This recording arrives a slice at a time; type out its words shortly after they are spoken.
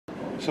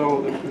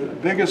So the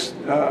biggest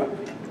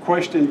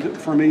question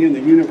for me in the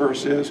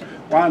universe is,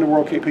 why in the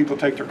world can't people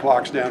take their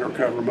clocks down or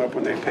cover them up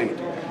when they paint?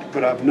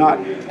 But I've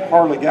not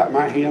hardly got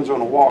my hands on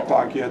a wall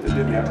clock yet that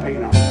didn't have paint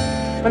on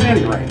it. But at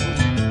any rate.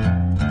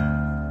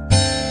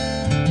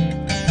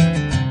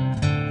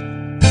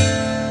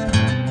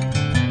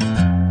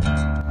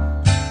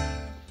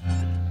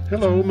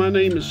 Hello, my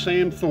name is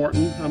Sam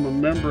Thornton. I'm a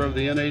member of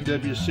the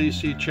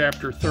NAWCC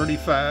Chapter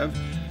 35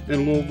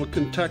 in Louisville,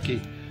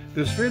 Kentucky.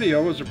 This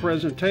video is a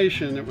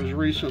presentation that was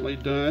recently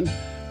done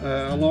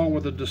along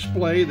with a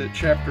display that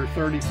Chapter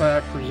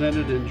 35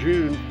 presented in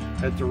June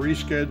at the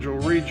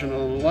Reschedule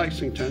Regional in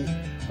Lexington,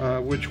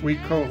 which we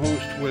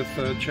co-host with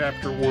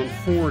Chapter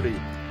 140.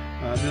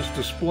 This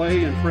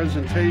display and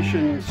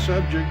presentation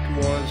subject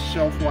was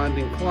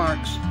self-winding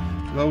clocks,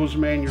 those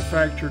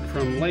manufactured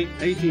from late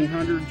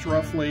 1800s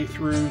roughly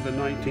through the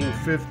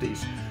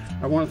 1950s.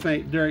 I want to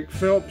thank Derek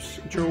Phelps,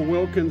 Joe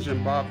Wilkins,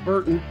 and Bob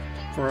Burton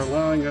for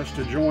allowing us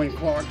to join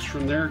clocks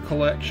from their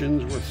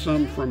collections with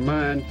some from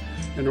mine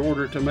in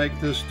order to make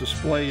this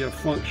display of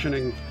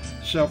functioning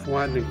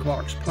self-winding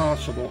clocks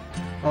possible.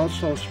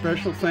 Also,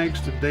 special thanks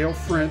to Dale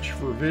French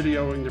for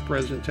videoing the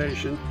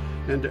presentation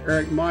and to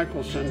Eric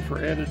Michelson for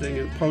editing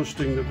and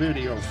posting the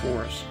video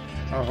for us.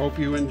 I hope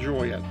you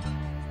enjoy it.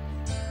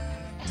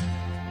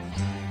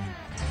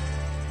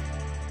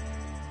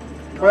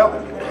 Well,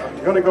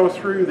 I'm going to go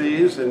through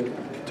these and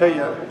tell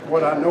you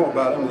what I know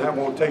about them, and that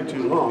won't take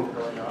too long.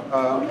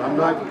 I'm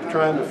not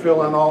trying to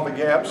fill in all the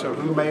gaps of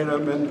who made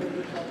them and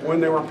when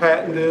they were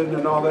patented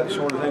and all that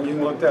sort of thing. You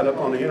can look that up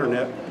on the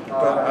internet.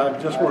 But I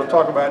just want to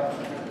talk about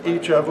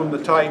each of them,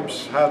 the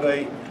types, how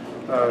they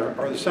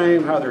are the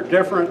same, how they're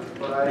different,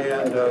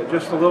 and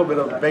just a little bit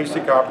of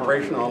basic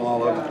operation on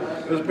all of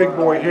them. This big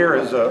boy here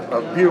is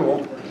a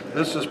Buell.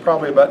 This is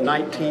probably about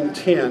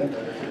 1910,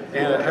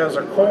 and it has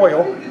a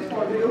coil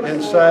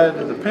inside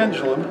of the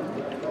pendulum,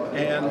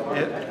 and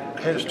it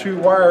has two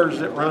wires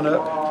that run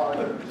up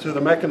to the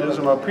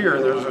mechanism up here,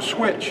 and there's a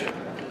switch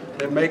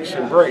that makes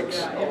and breaks.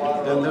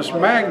 And this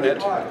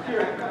magnet,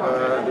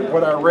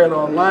 what I read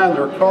online,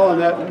 they're calling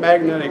that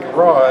magnetic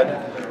rod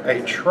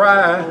a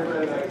tri-pole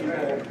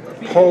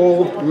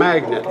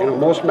magnet. You know,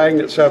 most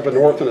magnets have a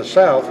north and a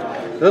south.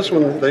 This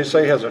one, they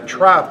say, has a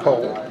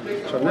tri-pole.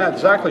 So I'm not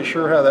exactly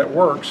sure how that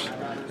works.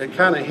 It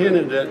kind of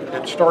hinted that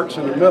it starts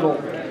in the middle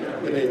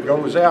and it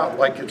goes out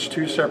like it's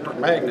two separate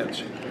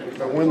magnets.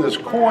 But when this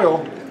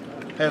coil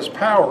has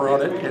power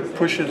on it, it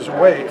pushes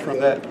away from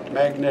that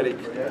magnetic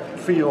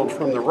field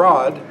from the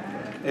rod,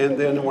 and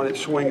then when it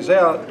swings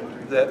out,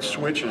 that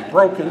switch is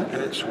broken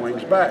and it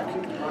swings back.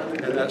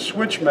 And that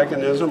switch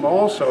mechanism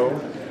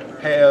also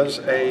has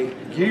a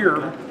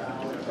gear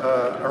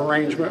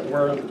arrangement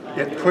where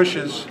it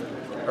pushes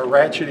a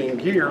ratcheting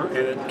gear and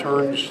it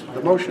turns,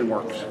 the motion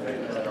works.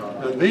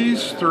 And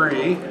these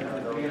three,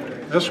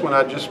 this one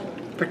I just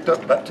picked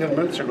up about 10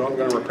 minutes ago, I'm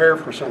going to repair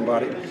for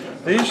somebody.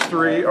 These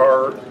three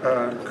are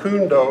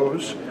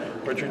Kundos,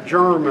 which are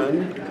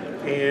German,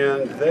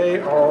 and they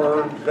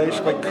are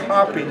basically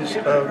copies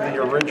of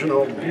the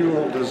original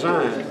Buell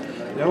design.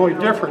 The only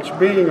difference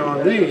being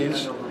on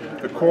these,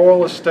 the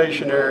coil is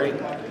stationary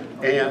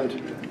and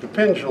the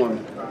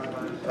pendulum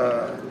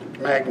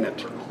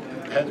magnet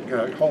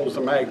holds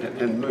the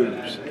magnet and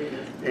moves.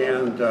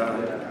 And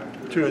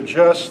to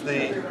adjust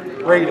the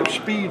rate of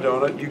speed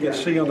on it, you can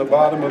see on the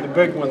bottom of the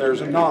big one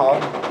there's a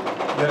knob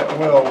that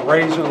will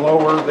raise and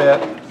lower that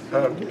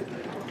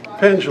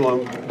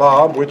pendulum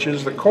bob, which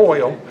is the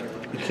coil.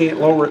 You can't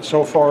lower it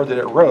so far that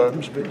it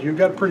rubs, but you've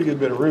got a pretty good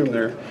bit of room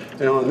there.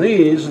 And on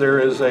these, there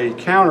is a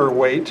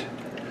counterweight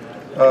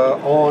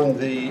on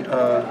the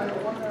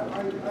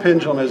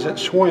pendulum as it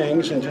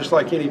swings, and just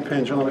like any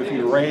pendulum, if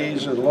you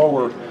raise and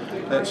lower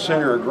that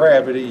center of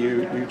gravity,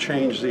 you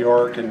change the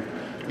arc and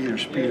either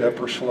speed up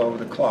or slow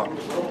the clock.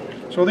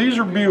 So these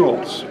are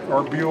Buells,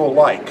 or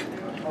Buell-like.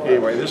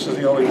 Anyway, this is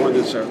the only one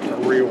that's a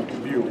real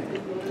Buell.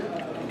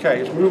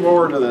 Okay, let's move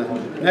over to the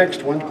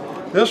next one.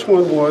 This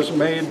one was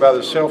made by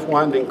the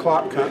self-winding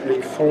clock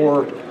company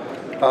for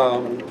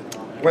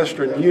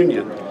Western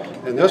Union.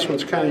 And this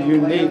one's kind of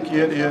unique.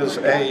 It is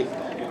a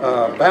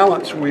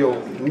balance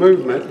wheel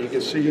movement. You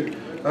can see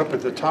up at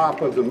the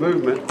top of the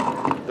movement,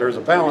 there's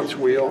a balance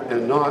wheel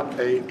and not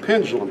a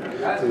pendulum.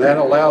 And that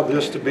allowed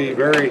this to be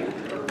very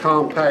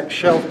compact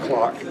shelf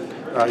clock.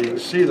 You can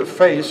see the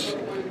face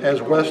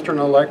has Western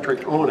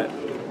Electric on it.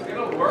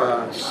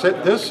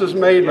 This is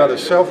made by the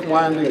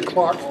self-winding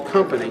clock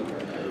company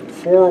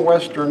for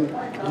Western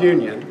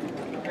Union,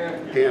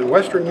 and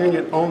Western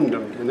Union owned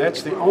them, and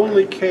that's the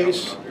only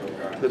case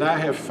that I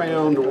have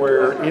found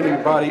where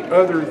anybody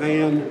other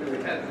than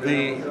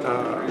the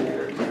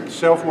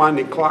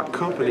self-winding clock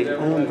company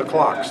owned the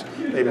clocks.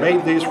 They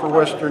made these for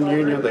Western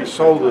Union, they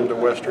sold them to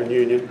Western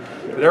Union,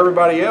 but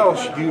everybody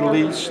else you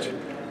leased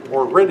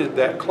or rented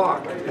that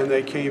clock, and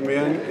they came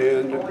in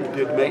and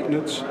did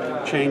maintenance,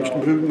 changed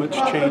movements,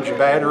 changed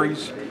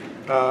batteries,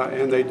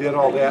 and they did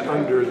all that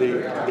under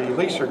the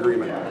lease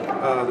agreement.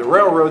 The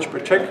railroads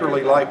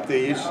particularly like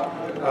these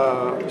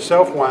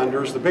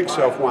self-winders, the big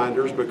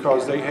self-winders,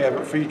 because they have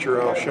a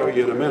feature I'll show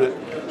you in a minute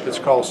that's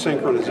called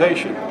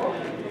synchronization.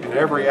 And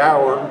every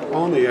hour,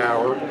 on the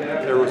hour,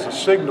 there was a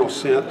signal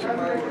sent,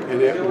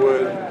 and it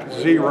would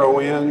zero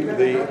in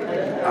the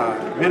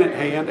minute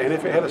hand, and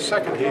if it had a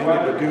second hand,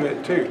 it would do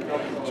it too.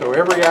 So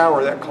every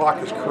hour that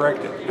clock is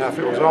corrected. Now if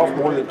it was off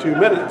more than 2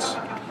 minutes,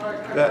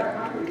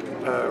 that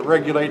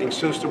regulating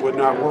system would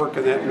not work,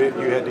 and that meant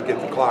you had to get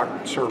the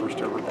clock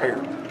serviced or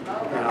repaired.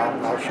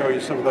 And I'll show you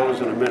some of those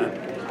in a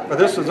minute. But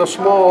this is a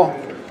small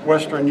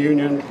Western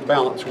Union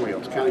balance wheel.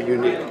 It's kind of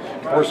unique.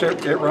 Of course,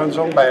 it runs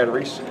on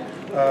batteries.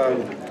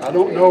 I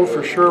don't know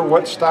for sure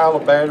what style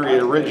of battery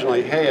it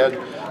originally had.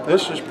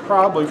 This is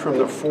probably from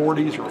the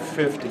 40s or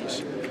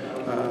 50s.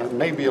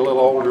 Maybe a little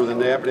older than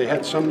that, but it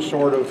had some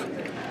sort of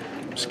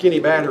skinny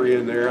battery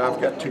in there. I've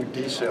got 2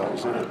 D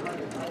cells in it.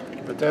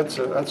 But that's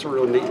a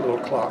real neat little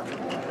clock.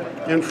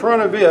 In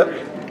front of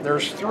it,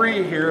 there's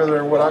 3 here that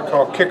are what I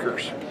call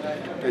kickers.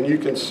 And you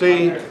can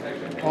see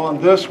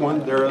on this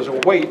one, there is a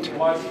weight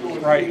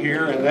right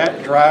here, and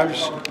that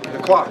drives the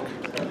clock.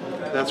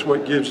 That's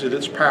what gives it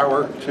its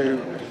power to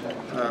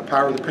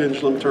power the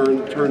pendulum,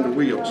 turn the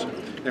wheels.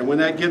 And when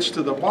that gets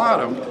to the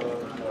bottom,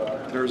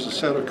 there's a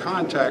set of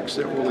contacts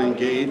that will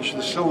engage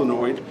the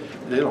solenoid,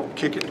 and it'll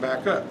kick it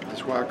back up.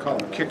 That's why I call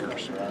them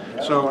kickers.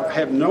 So I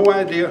have no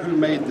idea who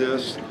made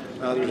this.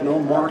 There's no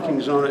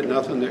markings on it,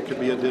 nothing that could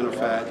be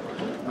identified.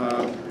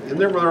 And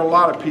there were a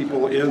lot of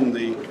people in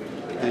the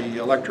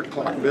electric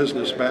clock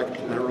business back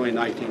in the early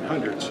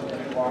 1900s.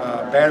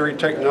 Battery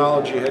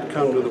technology had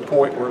come to the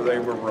point where they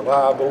were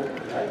reliable,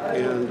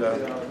 and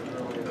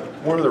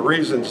one of the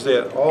reasons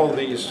that all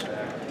these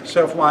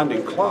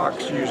self-winding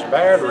clocks use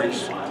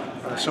batteries,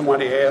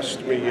 somebody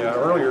asked me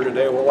earlier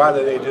today, well, why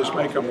did they just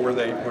make them where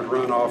they would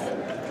run off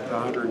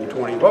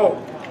 120 volt?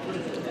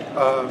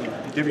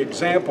 To give you an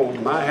example,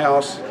 my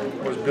house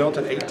was built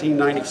in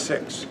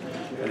 1896,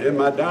 and in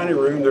my dining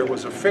room there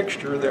was a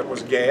fixture that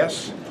was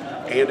gas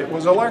and it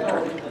was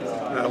electric.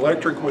 Now,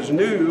 electric was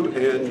new,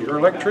 and your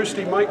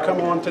electricity might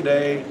come on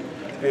today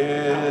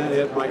and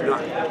it might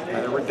not.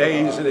 There were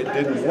days that it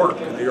didn't work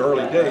in the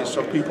early days,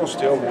 so people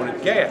still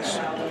wanted gas.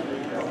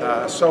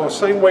 So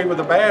same way with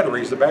the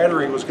batteries. The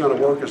battery was going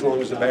to work as long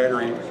as the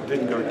battery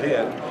didn't go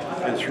dead.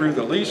 And through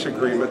the lease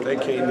agreement, they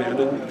came in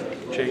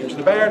and changed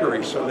the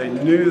battery. So they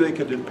knew they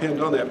could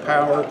depend on that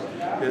power.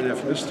 And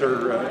if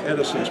Mr.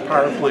 Edison's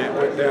power plant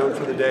went down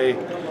for the day,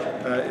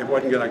 it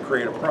wasn't going to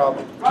create a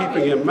problem.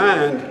 Keeping in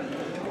mind,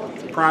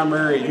 the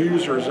primary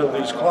users of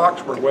these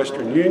clocks were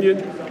Western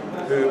Union,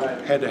 who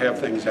had to have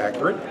things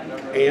accurate,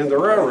 and the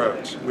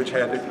railroads, which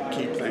had to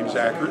keep things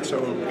accurate so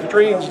the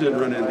trains didn't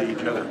run into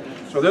each other.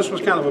 So this was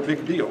kind of a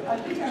big deal.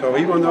 So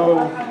even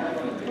though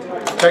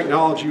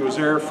technology was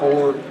there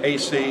for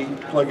AC,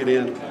 plug it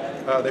in,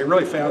 they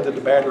really found that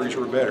the batteries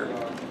were better.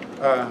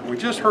 We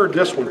just heard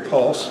this one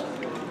pulse.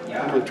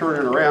 I'm going to turn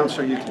it around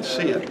so you can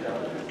see it.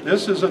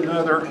 This is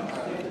another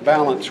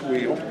balance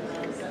wheel,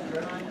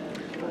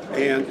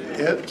 and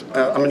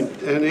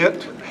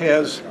it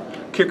has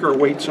kicker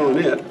weights on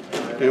it.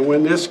 And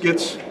when this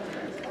gets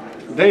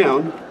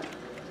down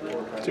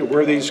to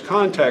where these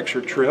contacts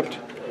are tripped,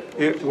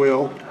 it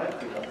will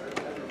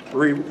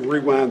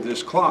rewind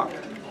this clock.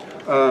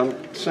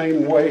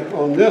 Same way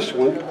on this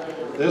one.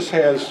 This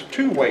has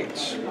 2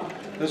 weights.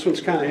 This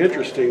one's kind of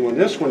interesting. When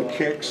this one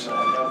kicks,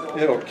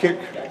 it'll kick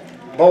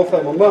both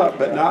of them up,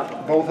 but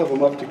not both of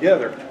them up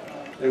together.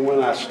 And when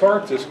I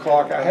start this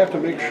clock, I have to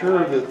make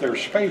sure that they're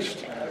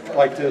spaced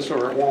like this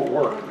or it won't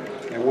work.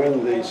 And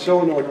when the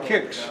solenoid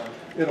kicks,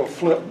 it'll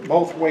flip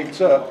both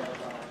weights up,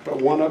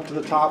 but one up to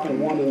the top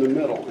and one in the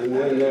middle. And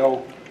then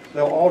they'll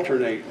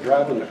alternate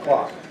driving the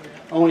clock.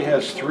 Only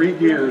has 3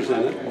 gears in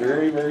it,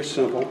 very, very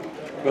simple,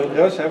 but it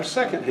does have a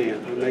second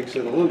hand. It makes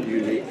it a little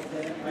unique,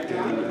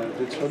 and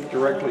it's hooked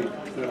directly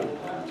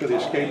to the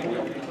escape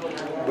wheel.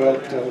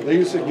 But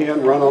these,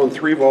 again, run on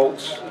 3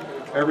 volts.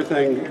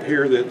 Everything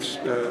here that's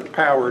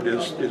powered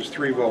is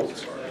 3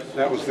 volts.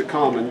 That was the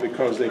common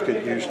because they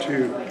could use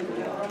two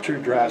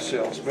dry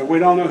cells. But we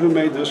don't know who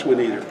made this one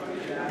either.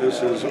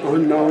 This is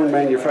unknown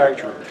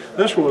manufacturer.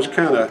 This one was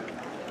kind of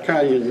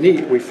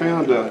neat. We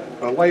found a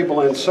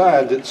label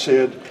inside that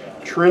said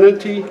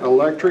Trinity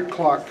Electric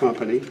Clock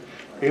Company,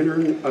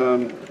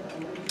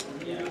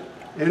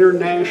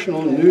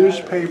 International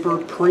Newspaper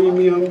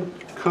Premium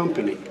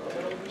Company.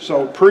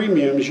 So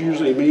premiums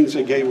usually means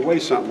they gave away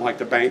something, like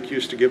the bank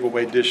used to give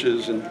away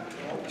dishes and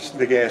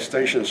the gas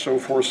station and so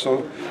forth.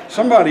 So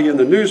somebody in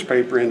the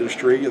newspaper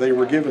industry, they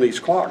were giving these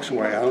clocks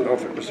away. I don't know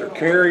if it was their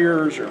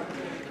carriers or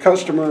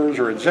customers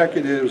or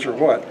executives or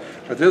what.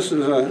 But this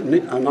is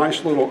a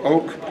nice little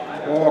oak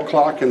wall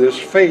clock, and this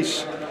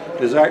face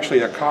is actually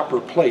a copper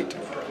plate.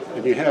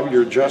 And you have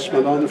your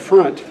adjustment on the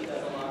front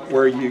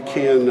where you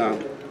can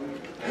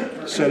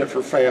set it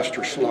for fast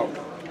or slow.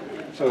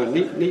 So a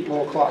neat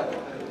little clock.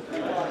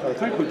 I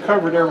think we've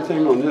covered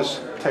everything on this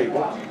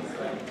table.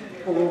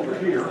 Pull over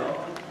here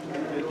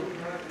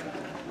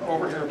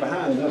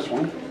behind this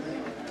one.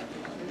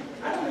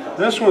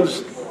 This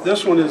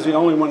one is the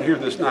only one here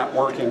that's not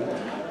working.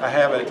 I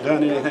haven't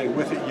done anything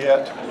with it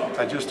yet.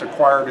 I just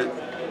acquired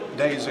it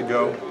days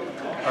ago.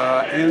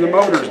 And the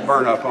motors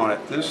burn up on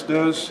it. This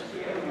does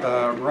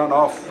run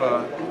off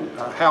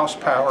house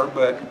power,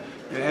 but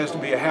it has to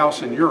be a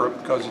house in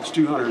Europe because it's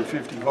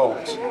 250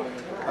 volts.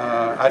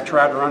 I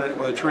tried to run it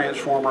with a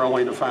transformer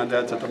only to find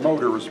out that the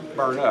motor was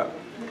burned up.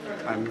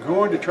 I'm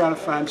going to try to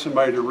find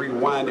somebody to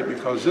rewind it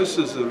because this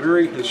is a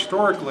very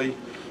historically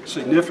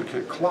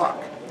significant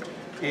clock.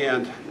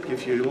 And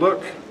if you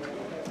look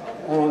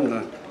on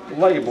the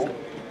label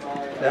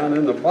down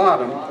in the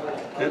bottom,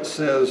 it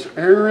says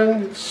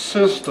Aaron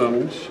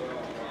Systems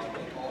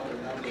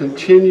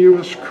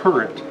Continuous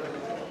Current.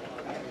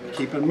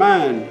 Keep in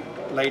mind,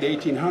 late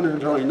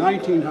 1800s, early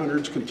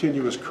 1900s,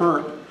 continuous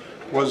current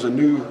was a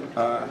new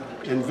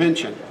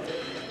invention.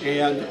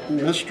 And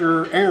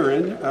Mr.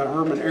 Aaron,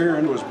 Herman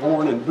Aaron, was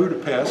born in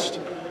Budapest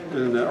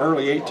in the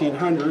early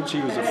 1800s.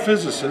 He was a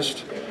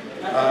physicist,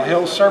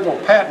 held several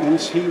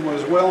patents. He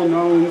was well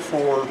known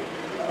for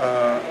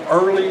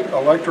early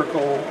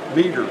electrical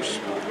meters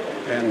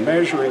and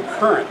measuring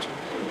current.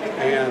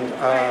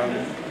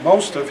 And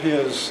most of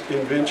his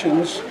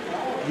inventions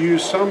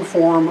use some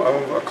form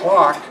of a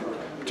clock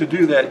to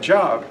do that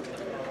job.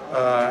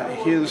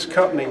 His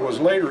company was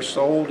later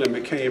sold and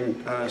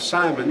became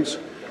Siemens,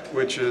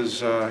 which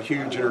is a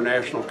huge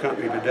international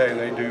company today.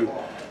 They do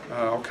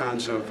all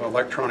kinds of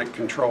electronic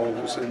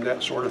controls and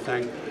that sort of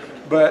thing.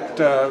 But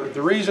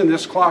the reason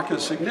this clock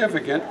is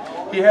significant,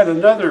 he had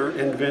another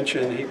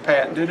invention he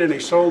patented, and he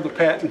sold the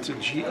patent to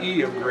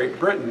GE of Great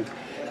Britain.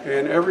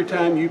 And every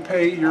time you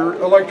pay your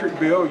electric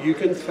bill, you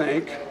can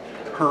thank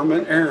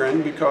Herman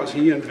Aaron because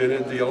he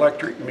invented the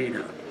electric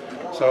meter.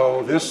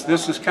 So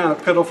this is kind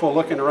of pitiful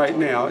looking right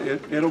now.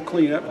 It'll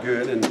clean up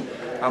good, and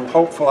I'm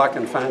hopeful I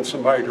can find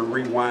somebody to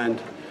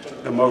rewind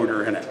the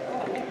motor in it.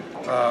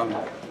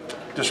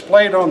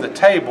 Displayed on the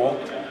table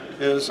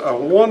is a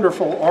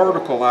wonderful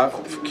article I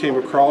came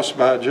across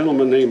by a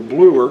gentleman named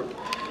Bluer.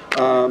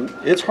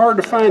 It's hard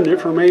to find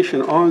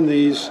information on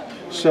these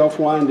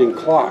self-winding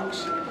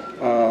clocks.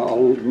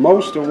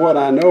 Most of what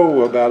I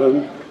know about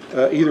them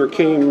either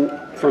came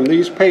from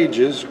these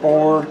pages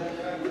or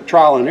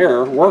trial and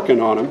error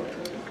working on them.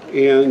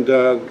 And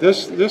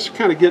this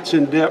kind of gets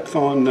in depth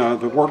on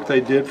the work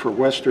they did for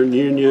Western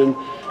Union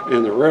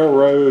and the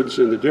railroads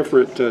and the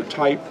different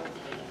type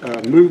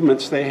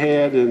movements they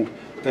had. And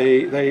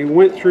they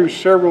went through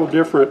several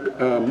different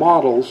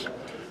models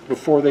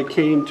before they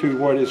came to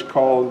what is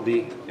called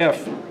the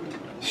F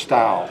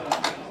style.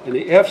 And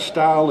the F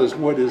style is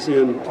what is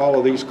in all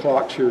of these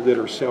clocks here that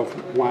are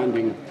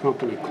self-winding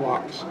company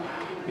clocks.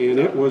 And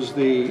it was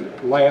the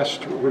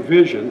last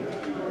revision.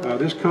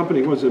 This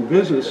company was in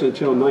business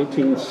until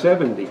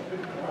 1970.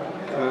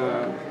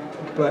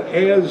 But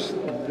as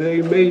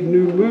they made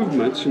new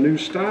movements, new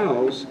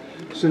styles,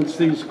 since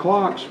these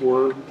clocks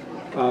were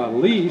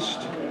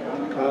leased,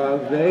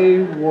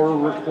 they were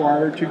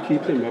required to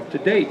keep them up to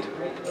date.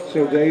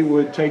 So they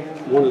would take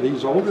one of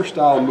these older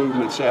style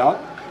movements out,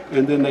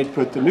 and then they'd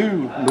put the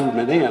new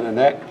movement in, and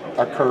that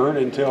occurred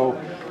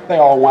until they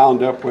all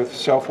wound up with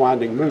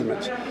self-winding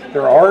movements.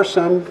 There are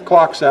some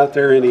clocks out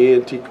there in the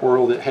antique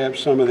world that have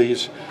some of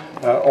these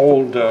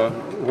old,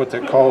 what they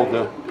call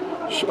the,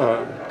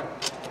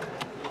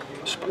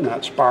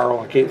 not spiral,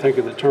 I can't think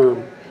of the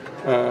term,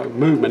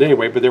 movement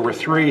anyway, but there were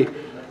three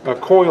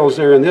coils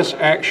there, and this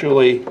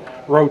actually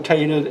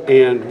rotated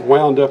and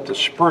wound up the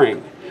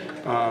spring.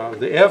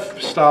 The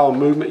F-style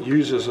movement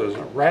uses a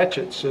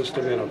ratchet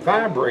system and a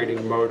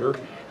vibrating motor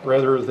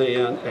rather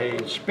than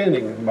a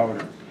spinning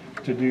motor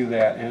to do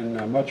that,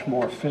 and much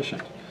more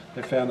efficient.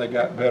 They found they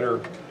got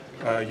better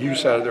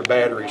use out of their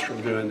batteries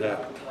from doing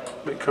that.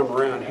 Let me come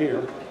around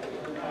here,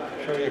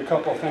 show you a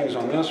couple of things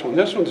on this one.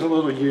 This one's a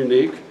little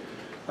unique.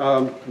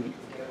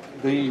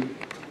 The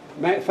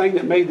thing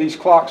that made these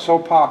clocks so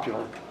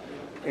popular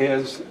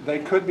is they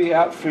could be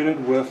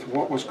outfitted with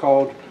what was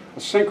called a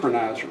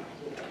synchronizer.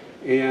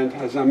 And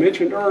as I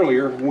mentioned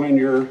earlier, when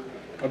you're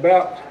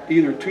about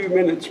either 2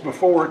 minutes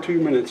before or 2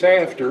 minutes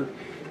after,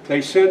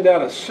 they send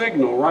out a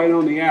signal right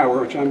on the hour,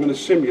 which I'm going to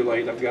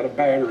simulate. I've got a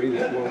battery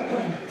that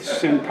will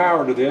send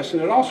power to this,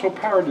 and it also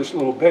powered this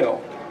little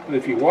bell. And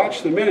if you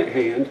watch the minute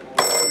hand,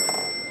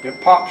 it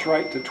pops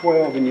right to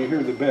 12 and you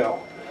hear the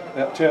bell.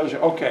 That tells you,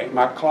 okay,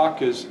 my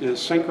clock is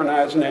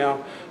synchronized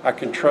now. I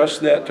can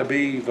trust that to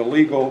be the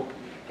legal,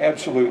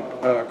 absolute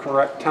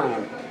correct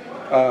time.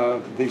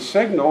 The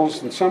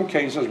signals, in some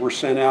cases, were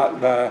sent out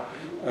by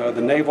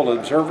the Naval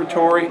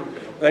Observatory.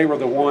 They were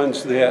the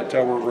ones that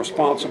were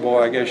responsible,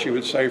 I guess you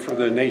would say, for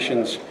the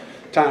nation's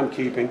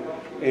timekeeping.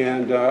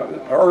 And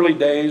early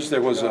days,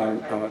 there was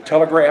a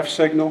telegraph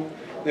signal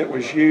that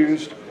was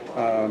used.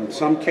 In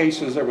some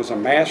cases, there was a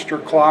master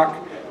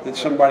clock that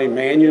somebody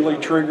manually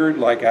triggered,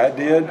 like I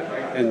did,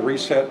 and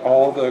reset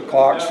all the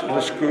clocks in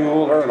a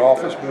school or an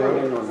office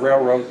building or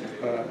railroad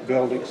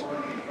buildings.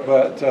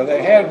 But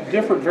they had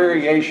different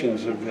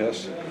variations of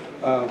this.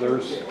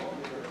 There's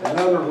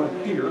another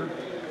one here.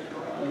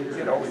 Let me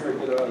get over here and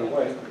get out of the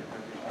way.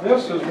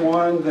 This is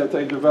one that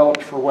they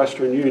developed for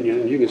Western Union,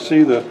 and you can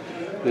see the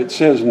that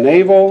says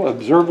Naval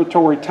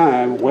Observatory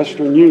Time,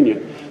 Western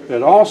Union,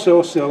 that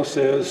also still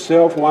says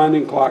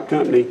Self-Winding Clock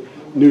Company,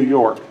 New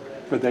York.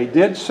 But they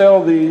did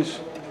sell these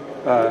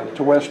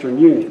to Western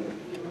Union.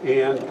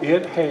 And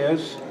it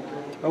has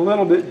a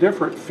little bit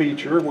different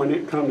feature when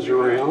it comes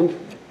around.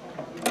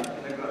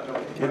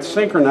 It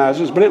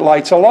synchronizes, but it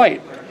lights a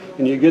light.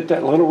 And you get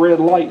that little red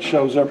light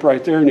shows up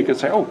right there, and you can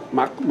say, oh,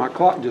 my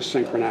clock just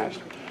synchronized.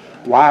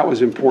 Why it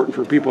was important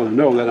for people to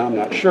know that, I'm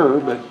not sure,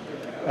 but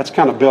that's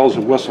kind of bells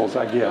and whistles,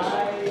 I guess.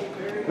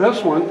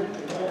 This one,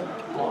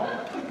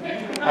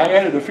 I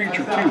added a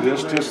feature to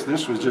this.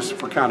 This was just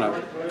for kind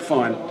of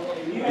fun.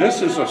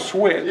 This is a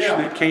switch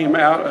that came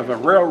out of a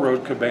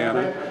railroad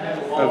cabana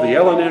of the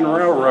L&N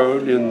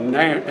Railroad in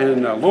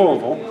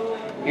Louisville.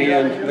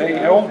 And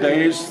the old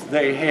days,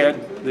 they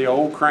had the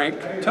old crank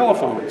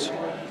telephones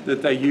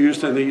that they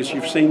used in these.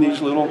 You've seen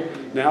these little,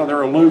 now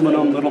they're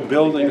aluminum little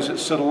buildings that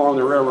sit along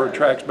the railroad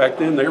tracks. Back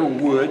then they were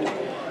wood,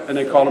 and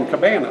they called them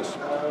cabanas.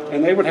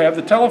 And they would have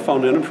the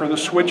telephone in them for the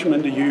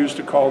switchman to use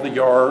to call the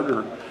yard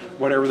or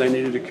whatever they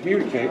needed to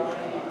communicate.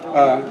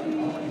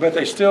 But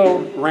they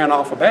still ran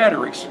off of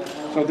batteries.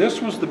 So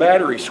this was the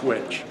battery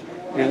switch.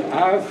 And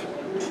I've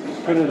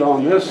put it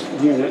on this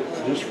unit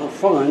just for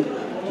fun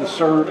to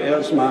serve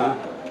as my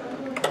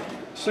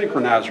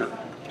synchronizer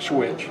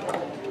switch.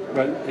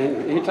 But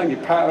anytime you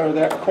power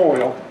that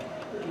coil,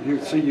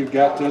 you see you've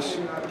got this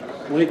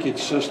linkage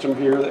system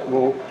here that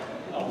will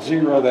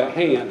zero that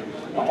hand.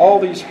 Now, all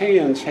these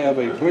hands have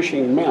a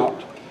bushing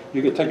mount.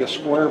 You can take a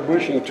square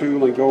bushing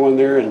tool and go in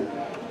there and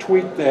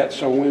tweak that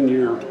so when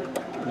you're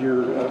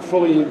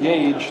fully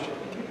engaged,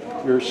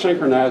 your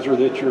synchronizer,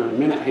 that your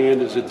minute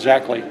hand is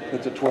exactly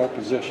at the 12th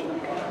position.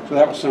 So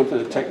that was something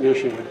a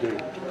technician would do.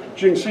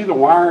 As you can see the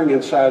wiring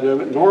inside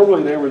of it,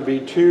 normally there would be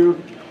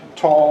two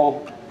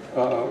tall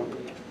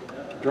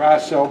dry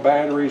cell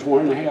batteries,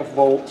 1.5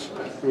 volts.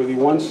 There would be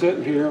one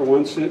sitting here,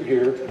 one sitting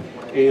here,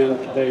 and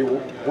they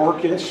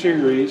work in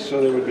series,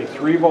 so there would be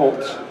 3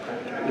 volts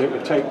that it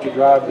would take to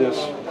drive this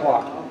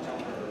clock.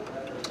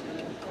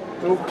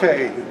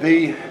 Okay,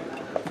 the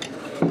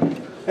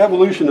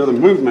evolution of the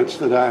movements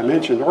that I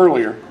mentioned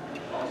earlier,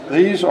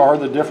 these are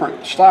the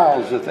different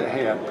styles that they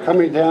had,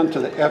 coming down to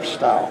the F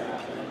style.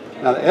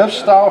 Now the F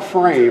style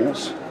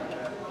frames,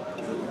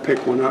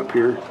 pick one up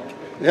here,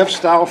 the F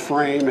style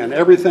frame and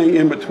everything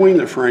in between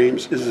the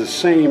frames is the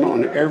same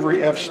on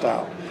every F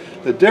style.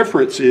 The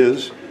difference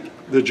is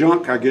the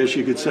junk, I guess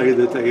you could say,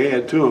 that they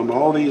add to them.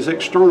 All these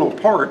external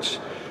parts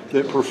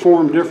that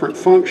perform different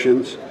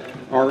functions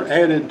are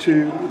added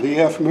to the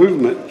F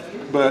movement,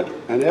 but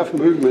an F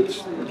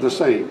movement's the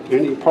same.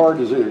 Any part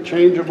is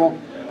interchangeable,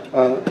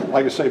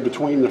 like I say,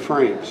 between the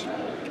frames.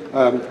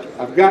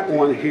 I've got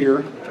one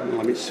here.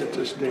 Let me sit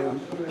this down.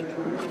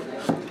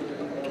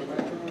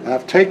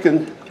 I've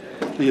taken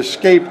the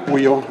escape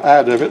wheel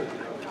out of it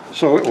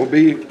so it will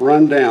be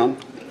run down,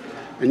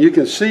 and you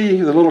can see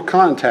the little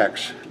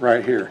contacts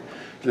right here.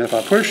 And if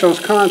I push those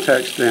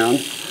contacts down,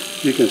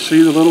 you can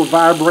see the little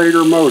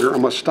vibrator motor.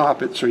 I'm going to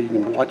stop it so you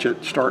can watch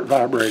it start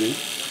vibrating.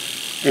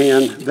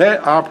 And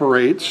that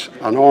operates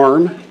an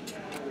arm,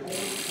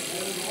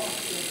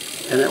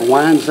 and it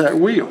winds that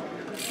wheel.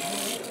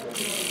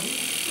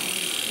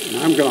 And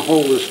I'm going to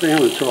hold this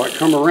down until I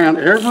come around.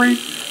 Every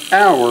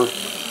hour,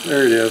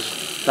 there it is,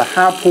 the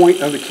high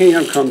point of the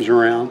cam comes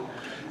around,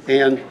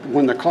 and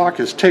when the clock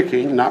is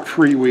ticking, not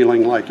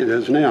freewheeling like it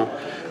is now,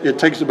 it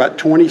takes about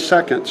 20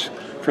 seconds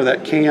for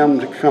that cam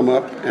to come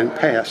up and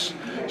pass.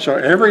 So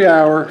every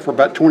hour for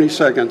about 20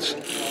 seconds,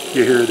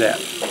 you hear that.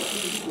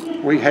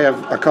 We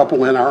have a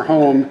couple in our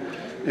home,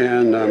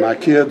 and my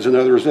kids and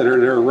others that are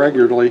there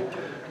regularly,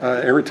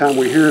 every time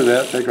we hear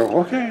that, they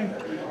go, okay,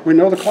 we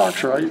know the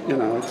clock's right, you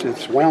know,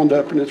 it's wound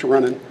up and it's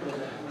running.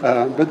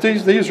 But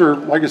these are,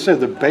 like I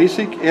said, the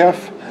basic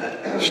F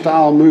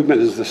style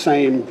movement is the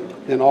same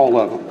in all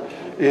of them.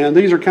 And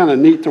these are kind of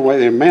neat the way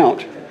they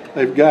mount.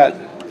 They've got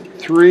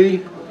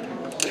 3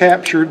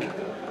 captured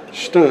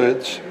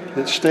studs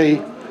that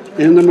stay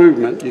in the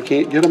movement. You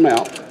can't get them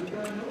out.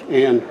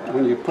 And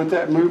when you put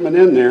that movement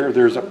in there,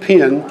 there's a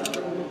pin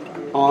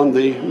on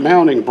the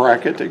mounting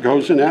bracket that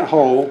goes in that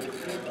hole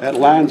that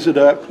lines it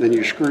up, then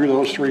you screw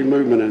those 3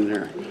 movement in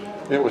there.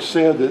 It was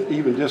said that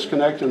even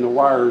disconnecting the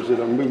wires, that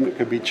a movement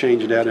could be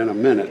changed out in a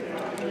minute.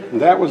 And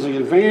that was the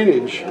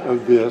advantage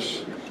of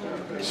this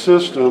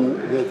system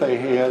that they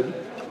had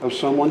of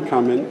someone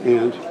coming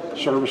and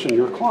servicing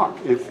your clock.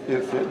 If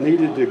it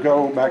needed to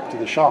go back to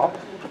the shop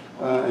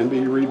and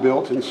be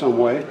rebuilt in some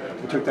way,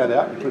 we took that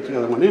out and put the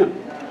other one in.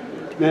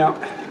 Now,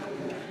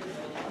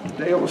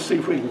 Dale, let's see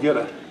if we can get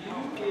a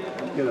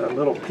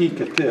little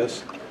peek at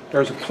this.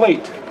 There's a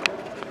plate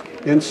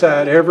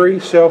inside every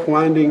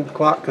self-winding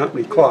clock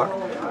company clock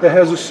that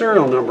has a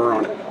serial number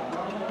on it.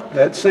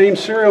 That same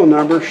serial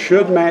number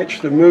should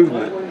match the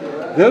movement.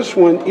 This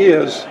one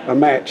is a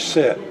match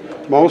set.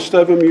 Most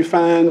of them you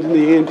find in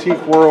the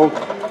antique world,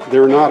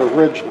 they're not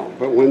original.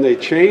 But when they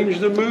changed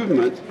the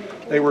movement,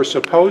 they were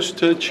supposed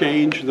to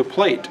change the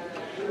plate.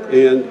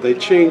 And they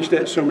changed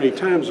that so many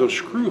times, those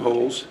screw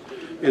holes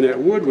and that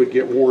wood would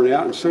get worn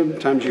out, and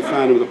sometimes you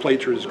find them the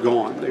plates are just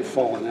gone, they've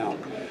fallen out.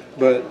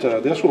 But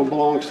this one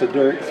belongs to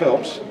Derek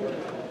Phelps,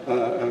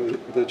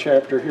 the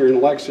chapter here in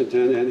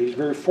Lexington, and he's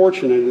very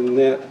fortunate in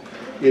that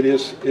it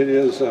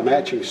is a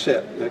matching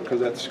set, because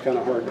that's kind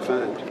of hard to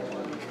find.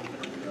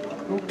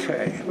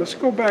 Okay, let's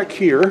go back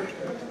here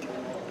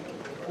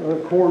to the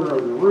corner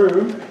of the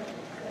room.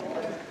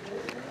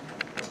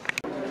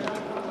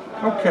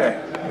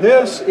 Okay,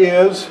 this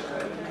is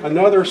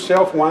another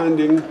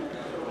self-winding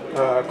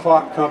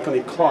clock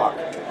company clock.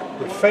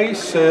 The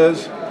face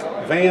says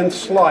Van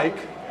Slyke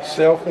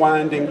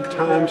self-winding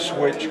time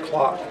switch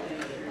clock,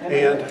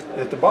 and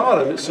at the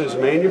bottom it says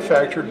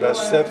manufactured by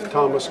Seth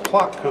Thomas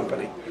Clock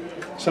Company.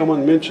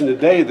 Someone mentioned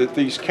today that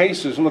these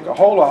cases look a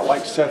whole lot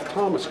like Seth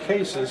Thomas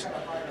cases.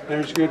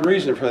 There's good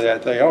reason for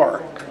that. They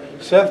are.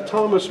 Seth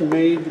Thomas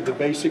made the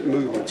basic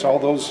movements, all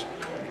those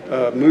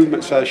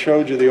movements I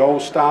showed you, the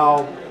old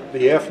style,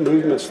 the F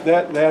movements,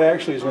 that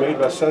actually is made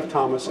by Seth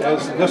Thomas,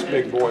 as this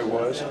big boy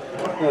was.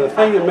 Now, the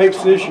thing that makes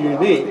this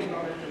unique,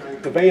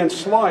 the Van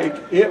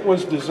Slyke, it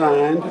was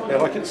designed,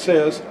 like it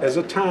says, as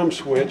a time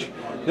switch.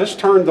 This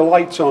turned the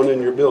lights on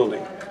in your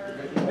building.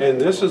 And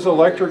this is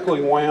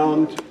electrically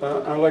wound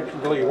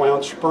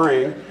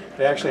spring.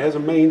 It actually has a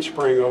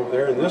mainspring over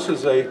there, and this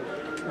is a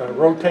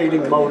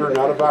rotating motor,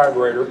 not a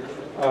vibrator.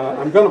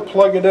 I'm going to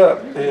plug it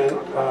up, and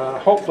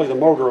hopefully the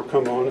motor will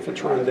come on if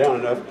it's run down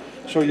enough,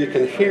 so you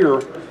can hear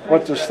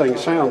what this thing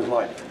sounds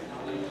like.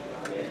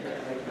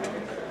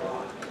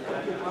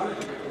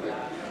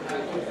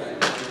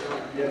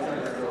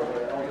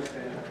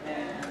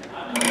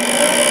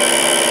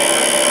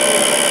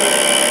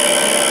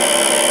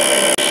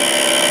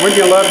 Wouldn't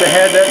you love to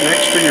have that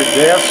next to your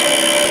desk?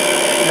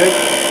 It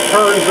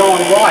turns on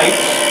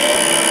lights,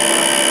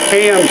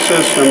 cam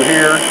system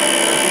here,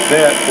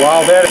 that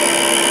while that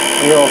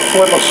will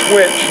flip a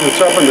switch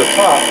that's up in the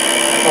top.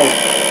 Oh.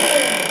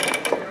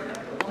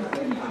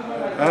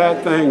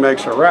 That thing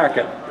makes a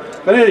racket.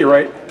 But at any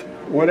rate,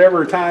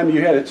 whatever time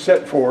you had it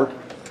set for,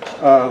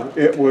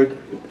 it would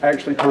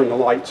actually turn the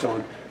lights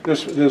on.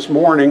 This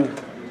morning,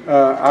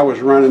 I was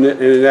running it,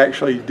 and it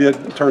actually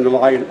did turn the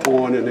light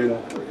on, and then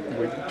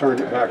we turned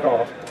it back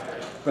off.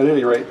 But at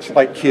any rate, it's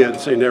like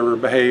kids. They never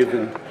behave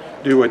and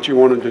do what you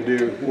want them to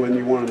do when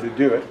you want them to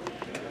do it.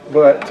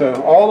 But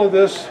all of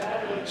this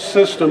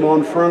system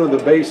on front of the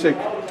basic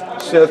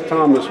Seth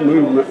Thomas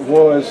movement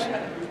was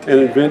an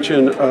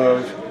invention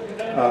of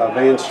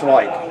Van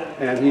Slyke,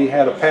 and he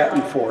had a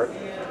patent for it.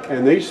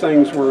 And these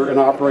things were in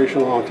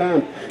operation a long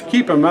time.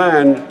 Keep in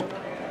mind,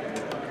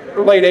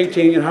 late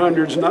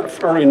 1800s,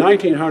 early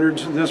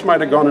 1900s, this might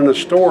have gone in a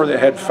store that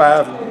had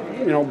 5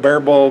 bare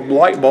bulb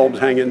light bulbs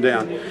hanging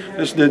down.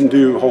 This didn't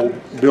do whole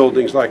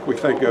buildings like we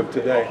think of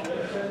today.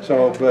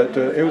 So, but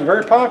it was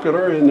very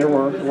popular, and there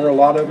were a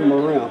lot of them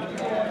around.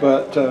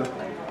 But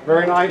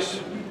very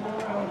nice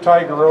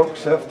Tiger Oak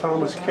Seth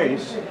Thomas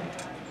case,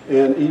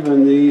 and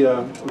even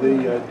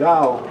the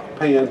dial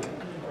pan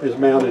is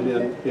mounted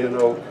in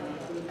oak.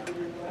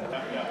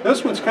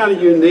 This one's kind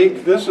of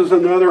unique. This is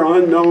another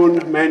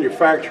unknown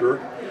manufacturer.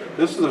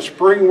 This is a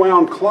spring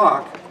wound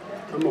clock.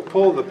 I'm going to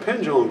pull the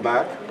pendulum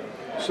back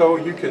so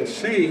you can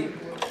see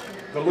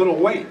the little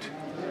weight,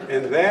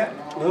 and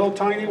that little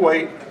tiny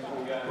weight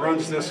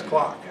runs this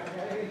clock.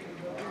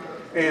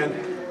 And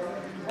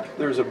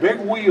there's a big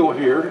wheel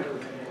here,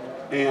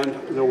 and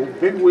the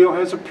big wheel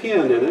has a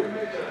pin in it,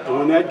 and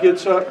when that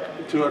gets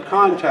up to a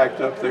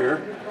contact up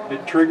there,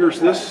 it triggers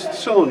this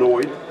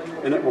solenoid,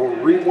 and it will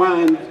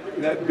rewind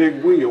that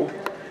big wheel.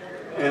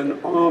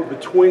 And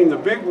between the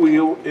big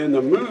wheel and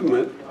the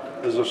movement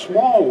is a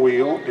small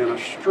wheel, and a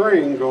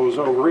string goes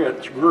over it.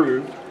 It's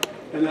grooved,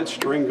 and that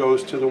string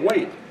goes to the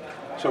weight.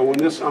 So when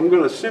this, I'm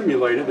going to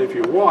simulate it. If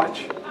you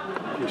watch,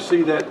 you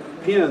see that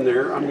pin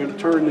there. I'm going to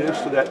turn this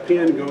so that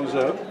pin goes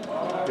up,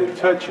 it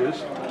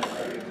touches,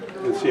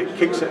 and see it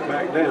kicks it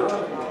back down.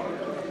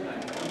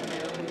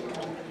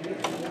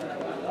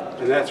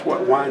 And that's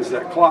what winds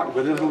that clock.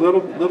 But it's a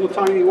little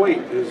tiny weight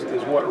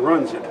is what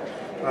runs it.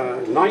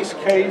 Nice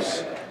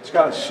case. It's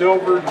got a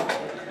silvered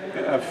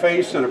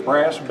face and a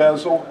brass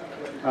bezel.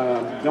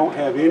 Don't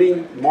have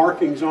any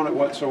markings on it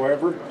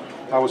whatsoever.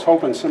 I was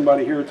hoping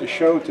somebody here at the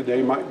show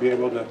today might be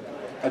able to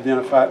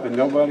identify it, but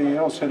nobody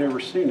else had ever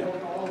seen it.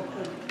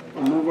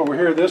 I'll move over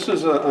here. This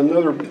is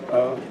another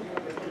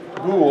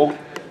boule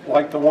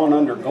like the one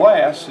under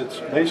glass.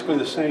 It's basically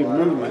the same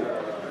movement.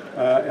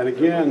 And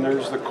again,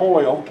 there's the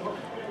coil.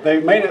 They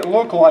made it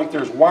look like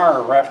there's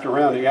wire wrapped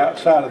around the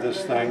outside of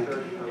this thing,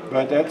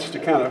 but that's to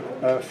kind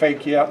of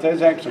fake you out.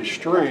 That's actually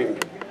string.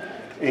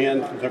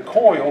 And the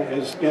coil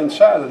is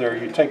inside of there.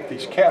 You take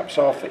these caps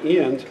off the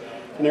ends,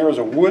 and there is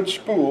a wood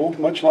spool,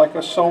 much like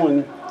a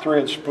sewing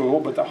thread spool,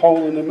 but the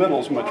hole in the middle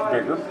is much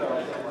bigger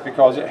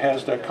because it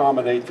has to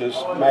accommodate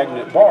this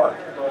magnet bar.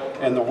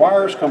 And the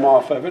wires come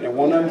off of it, and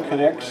one of them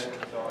connects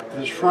to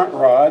this front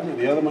rod, and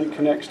the other one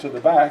connects to the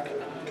back.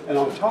 And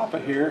on top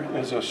of here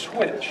is a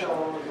switch,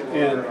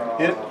 and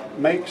it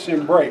makes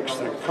and breaks.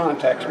 The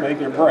contacts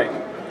make and break.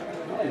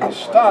 And you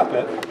stop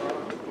it,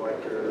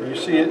 you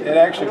see it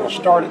actually will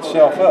start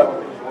itself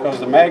up. because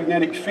the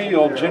magnetic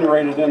field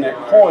generated in that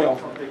coil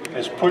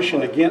is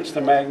pushing against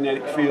the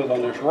magnetic field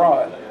on this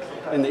rod.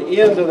 And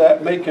the end of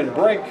that make and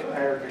break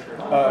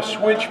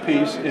switch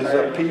piece is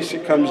a piece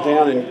that comes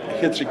down and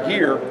hits a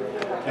gear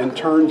and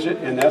turns it,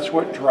 and that's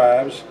what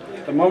drives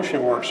the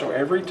motion work. So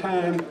every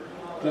time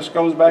this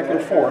goes back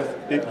and forth,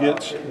 it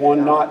gets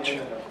one notch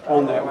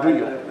on that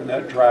wheel, and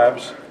that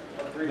drives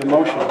the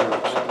motion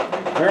works.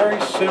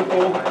 Very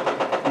simple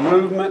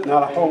movement,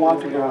 not a whole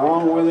lot to go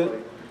wrong with it.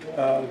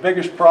 The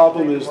biggest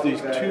problem is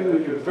these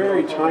two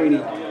very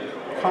tiny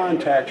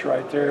contacts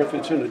right there. If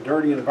it's in a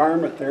dirty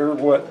environment, they're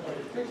what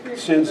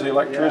sends the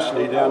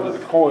electricity down to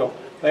the coil.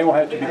 They will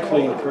have to be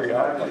cleaned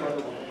periodically.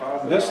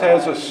 This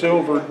has a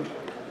silver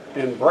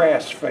and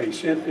brass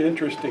face,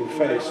 interesting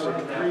face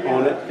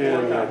on it,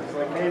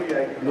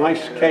 and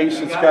nice case.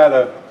 It's got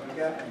a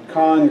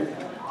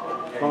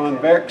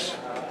convex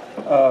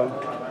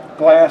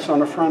glass on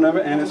the front of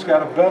it, and it's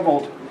got a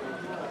beveled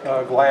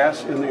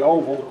glass in the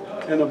oval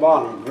in the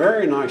bottom.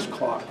 Very nice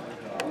clock.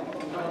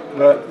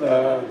 But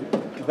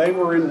they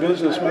were in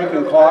business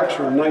making clocks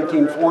from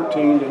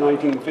 1914 to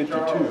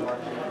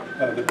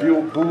 1952. The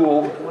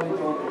Boule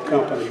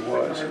company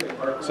was.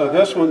 So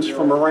this one's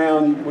from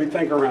around, we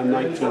think around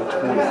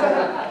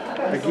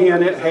 1920.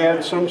 Again, it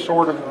had some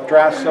sort of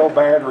dry cell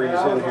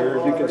batteries in here.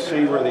 You can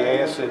see where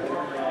the acid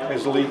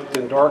has leaked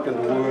and darkened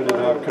the wood,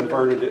 and I've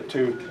converted it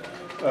to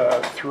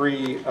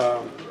 3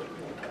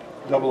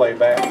 AA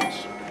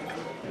batteries.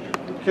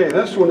 Okay,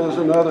 this one is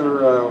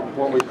another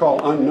what we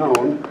call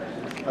unknown.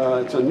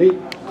 It's a neat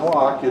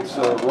clock. It's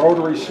a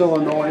rotary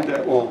solenoid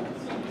that will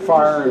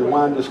fire and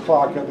wind this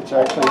clock up. It's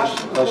actually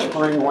a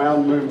spring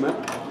wound movement.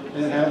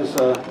 It has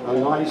a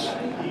nice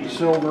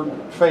silver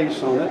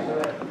face on it.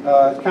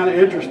 It's kind of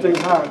interesting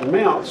how it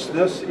mounts.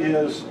 This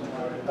is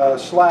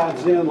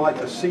slides in like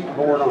a seat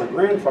board on a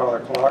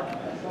grandfather clock.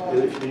 And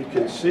if you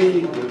can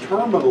see the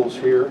terminals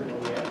here,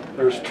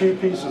 there's 2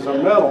 pieces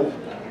of metal,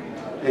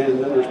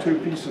 and then there's 2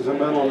 pieces of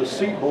metal on the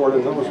seat board,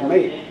 and those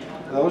mate.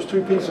 Those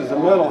 2 pieces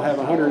of metal have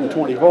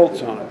 120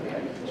 volts on it.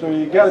 So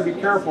you've got to be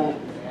careful.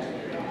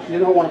 You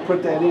don't want to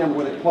put that in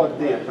with it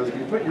plugged in, because if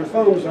you put your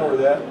thumbs over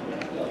that,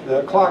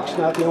 the clock's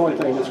not the only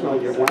thing that's going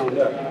to get wound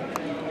up.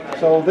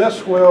 So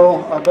this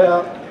will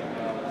about,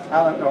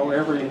 I don't know,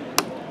 every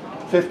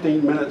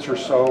 15 minutes or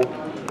so,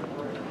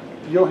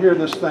 you'll hear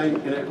this thing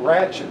and it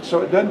ratchets. So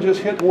it doesn't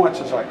just hit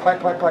once, it's like clack,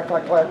 clack, clack,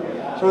 clack, clack.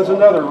 So it's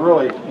another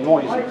really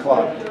noisy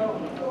clock.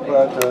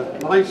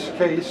 But nice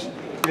case.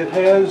 It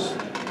has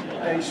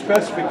a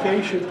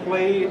specification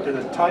plate and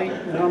a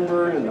type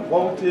number and the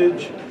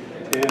voltage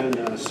and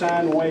a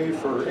sine wave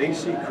for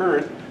AC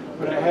current,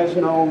 but it has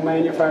no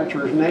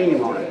manufacturer's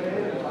name on it.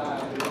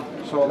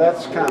 So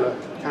that's kind of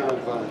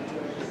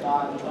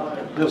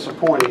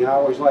disappointing. I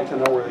always like to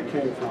know where they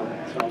came from.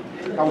 So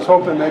I was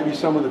hoping maybe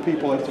some of the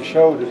people at the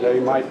show today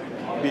might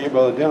be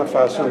able to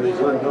identify some of these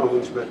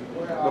unknowns, but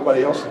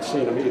nobody else had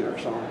seen them either.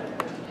 So,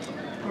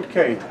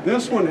 okay,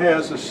 this one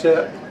has a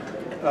set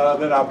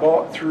that I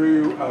bought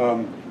through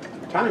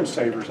Time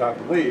Savers, I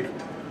believe.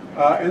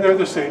 And they're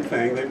the same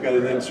thing. They've got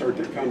an insert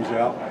that comes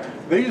out.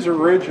 These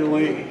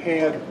originally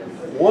had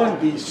 1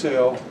 D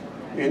cell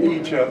in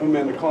each of them,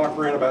 and the clock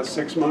ran about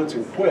 6 months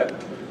and quit.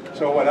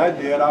 So what I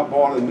did, I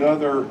bought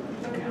another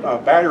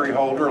battery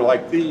holder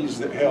like these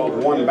that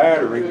held 1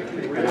 battery,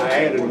 and I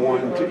added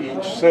 1 to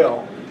each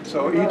cell.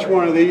 So each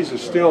one of these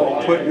is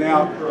still putting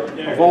out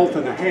 1.5 volts,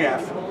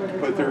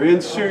 but they're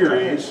in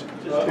series,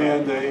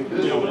 and they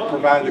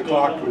provide the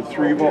clock with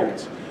 3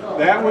 volts.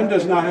 That one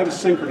does not have a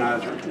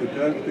synchronizer.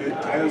 It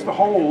has the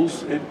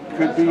holes. It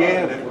could be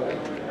added,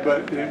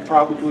 but it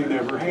probably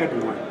never had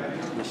one.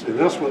 See,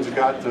 this one's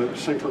got the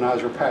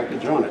synchronizer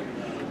package on it.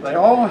 They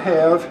all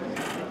have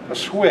a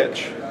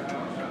switch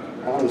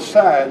on the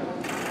side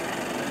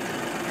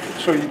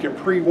so you can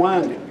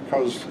pre-wind it,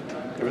 because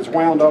if it's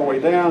wound all the way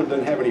down, it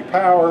doesn't have any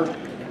power.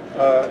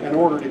 In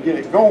order to get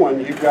it going,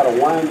 you've got to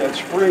wind that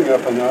spring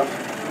up enough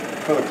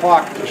for the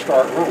clock to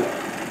start running.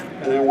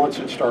 And then once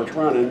it starts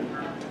running,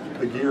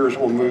 the gears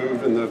will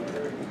move and the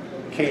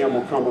cam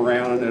will come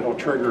around and it'll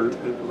trigger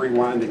the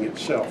rewinding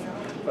itself.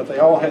 But they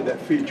all had that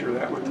feature.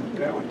 That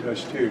one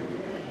does too.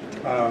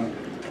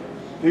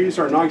 These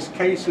are nice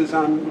cases.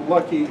 I'm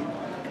lucky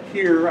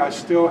here. I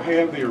still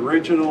have the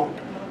original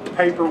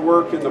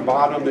paperwork in the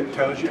bottom that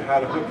tells you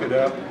how to hook it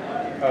up.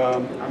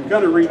 I'm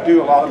going to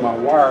redo a lot of my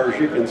wires.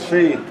 You can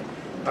see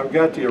I've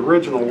got the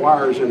original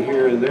wires in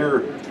here, and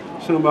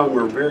some of them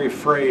are very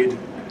frayed,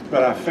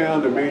 but I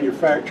found a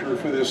manufacturer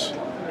for this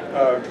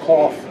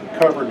cloth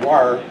covered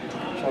wire,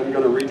 so I'm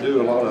going to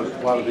redo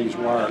a lot of these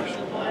wires.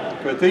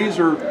 But these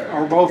are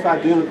both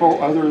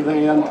identical, other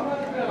than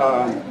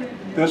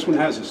this one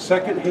has a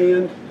second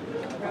hand.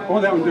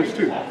 Oh, that one does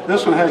too.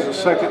 This one has a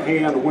second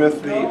hand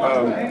with the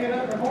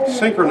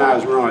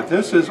synchronizer on it.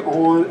 This is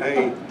on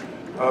a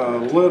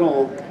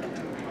little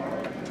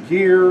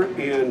gear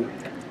and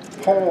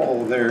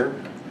pawl there,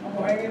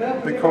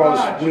 because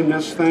when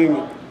this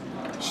thing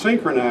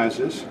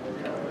synchronizes,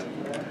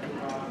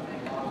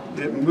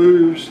 it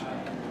moves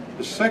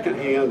the second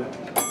hand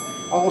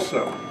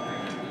also.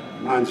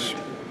 mine's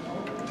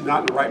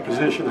not in the right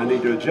position, I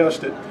need to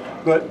adjust it.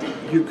 But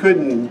you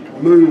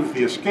couldn't move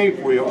the escape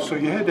wheel, so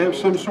you had to have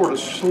some sort of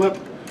slip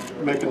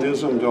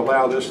mechanism to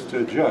allow this to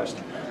adjust.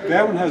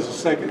 That one has a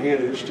second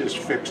hand, it's just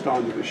fixed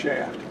onto the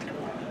shaft.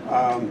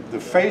 The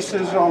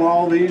faces on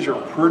all these are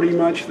pretty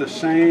much the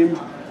same.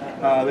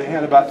 They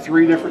had about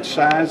 3 different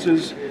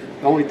sizes.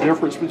 The only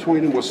difference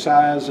between them was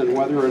size and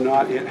whether or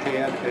not it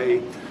had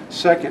a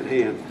second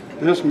hand.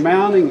 This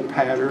mounting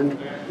pattern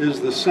is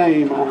the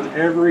same on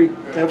every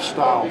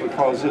F-style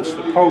because it's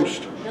the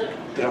post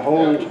that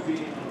holds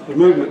the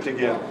movement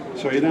together.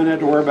 So you don't have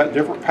to worry about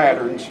different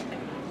patterns.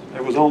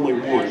 There was only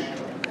one.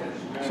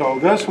 So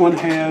this one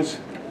has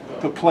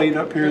the plate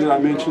up here that I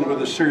mentioned with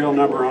the serial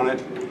number on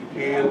it,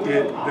 and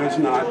it does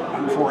not,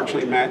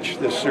 unfortunately, match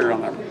this serial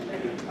number.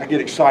 I get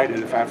excited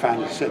if I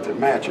find a set that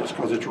matches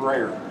because it's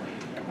rare.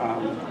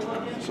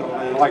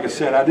 And like I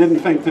said, I didn't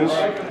think this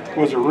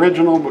was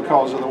original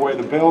because of the way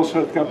the bell's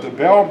hooked up. The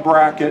bell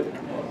bracket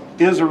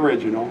is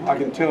original. I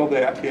can tell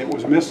that. It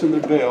was missing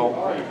the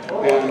bell,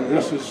 and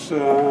this is,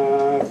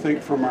 I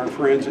think, from our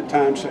friends at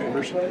Time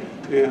Savers,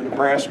 and a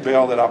brass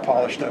bell that I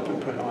polished up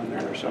and put on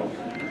there. So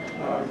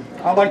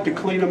I like to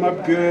clean them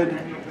up good.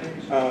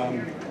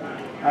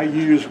 I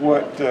use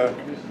what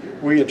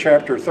we in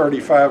Chapter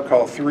 35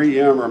 call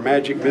 3M or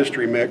Magic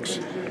Mystery Mix,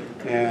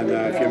 and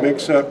if you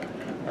mix up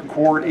a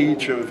quart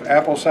each of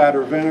apple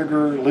cider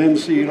vinegar,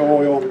 linseed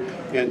oil,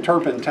 and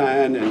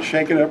turpentine and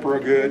shake it up real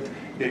good,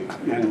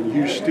 and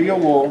use steel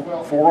wool,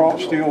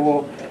 4/0 steel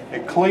wool,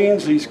 it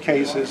cleans these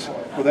cases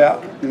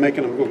without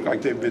making them look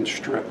like they've been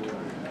stripped.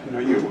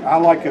 I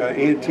like an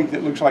antique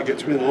that looks like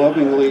it's been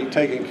lovingly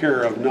taken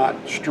care of, not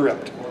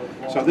stripped.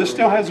 So this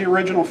still has the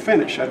original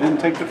finish. I didn't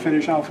take the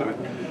finish off of it.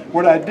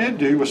 What I did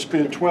do was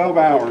spend 12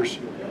 hours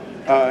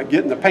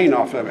getting the paint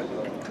off of it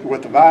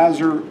with the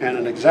visor and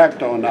an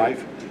X-Acto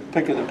knife,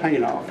 picking the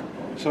paint off.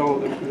 So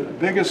the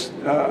biggest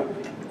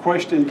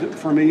question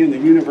for me in the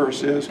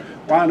universe is,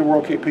 why in the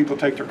world can't people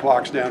take their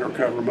clocks down or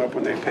cover them up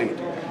when they paint?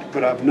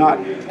 But I've not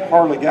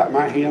hardly got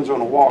my hands on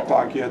a wall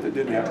clock yet that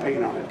didn't have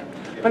paint on it.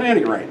 But at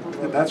any rate,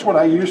 that's what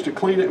I used to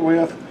clean it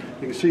with.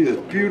 You can see this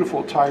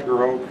beautiful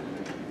tiger oak.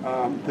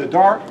 The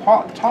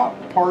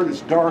top part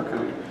is darker.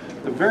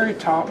 The very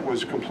top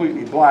was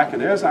completely black,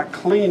 and as I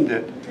cleaned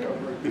it,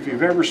 if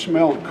you've ever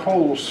smelled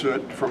coal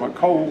soot from a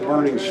coal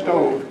burning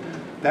stove,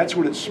 that's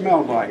what it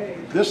smelled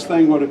like. This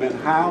thing would have been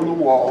high on the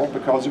wall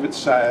because of its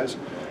size,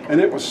 and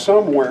it was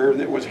somewhere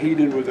that was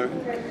heated with a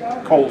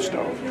coal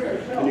stove.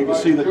 And you can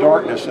see the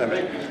darkness of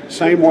it.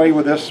 Same way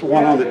with this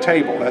one on the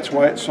table. That's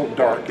why it's so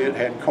dark. It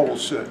had coal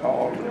soot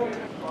all over it.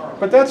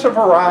 But that's a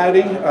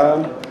variety.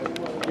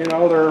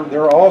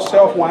 They're all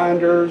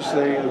self-winders.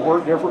 They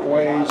work different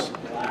ways.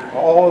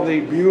 All of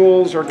the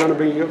Buells are going to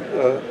be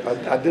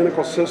an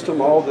identical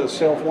system. All the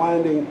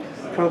self-winding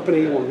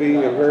company will be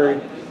a very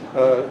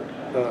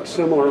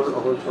similar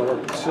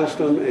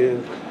system,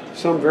 and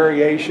some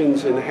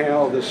variations in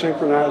how the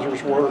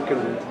synchronizers work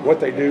and what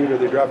they do. Do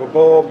they drive a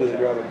bulb? Do they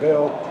drive a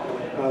bell?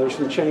 There's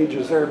some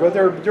changes there, but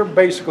they're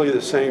basically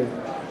the same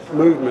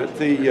movement.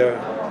 The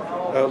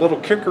little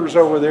kickers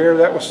over there,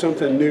 that was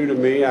something new to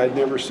me. I'd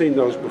never seen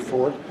those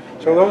before.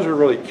 So those are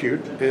really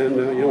cute, and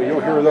you'll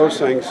hear those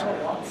things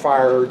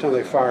fire every time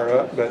they fire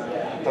up. But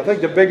I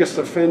think the biggest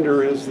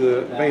offender is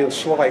the Van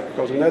Slyke,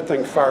 because when that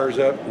thing fires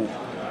up,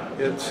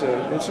 it's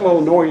a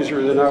little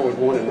noisier than I would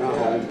want in my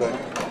home. But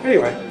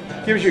anyway,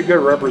 gives you a good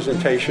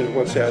representation of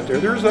what's out there.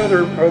 There's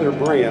other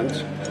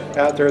brands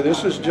out there.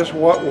 This is just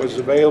what was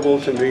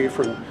available to me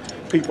from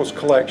people's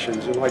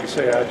collections, and like I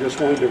say, I just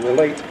wanted to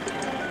relate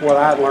what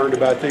I learned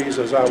about these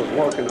as I was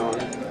working on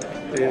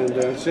it, and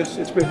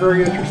it's been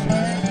very interesting.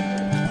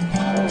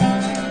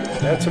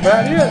 So that's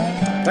about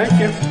it. Thank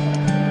you.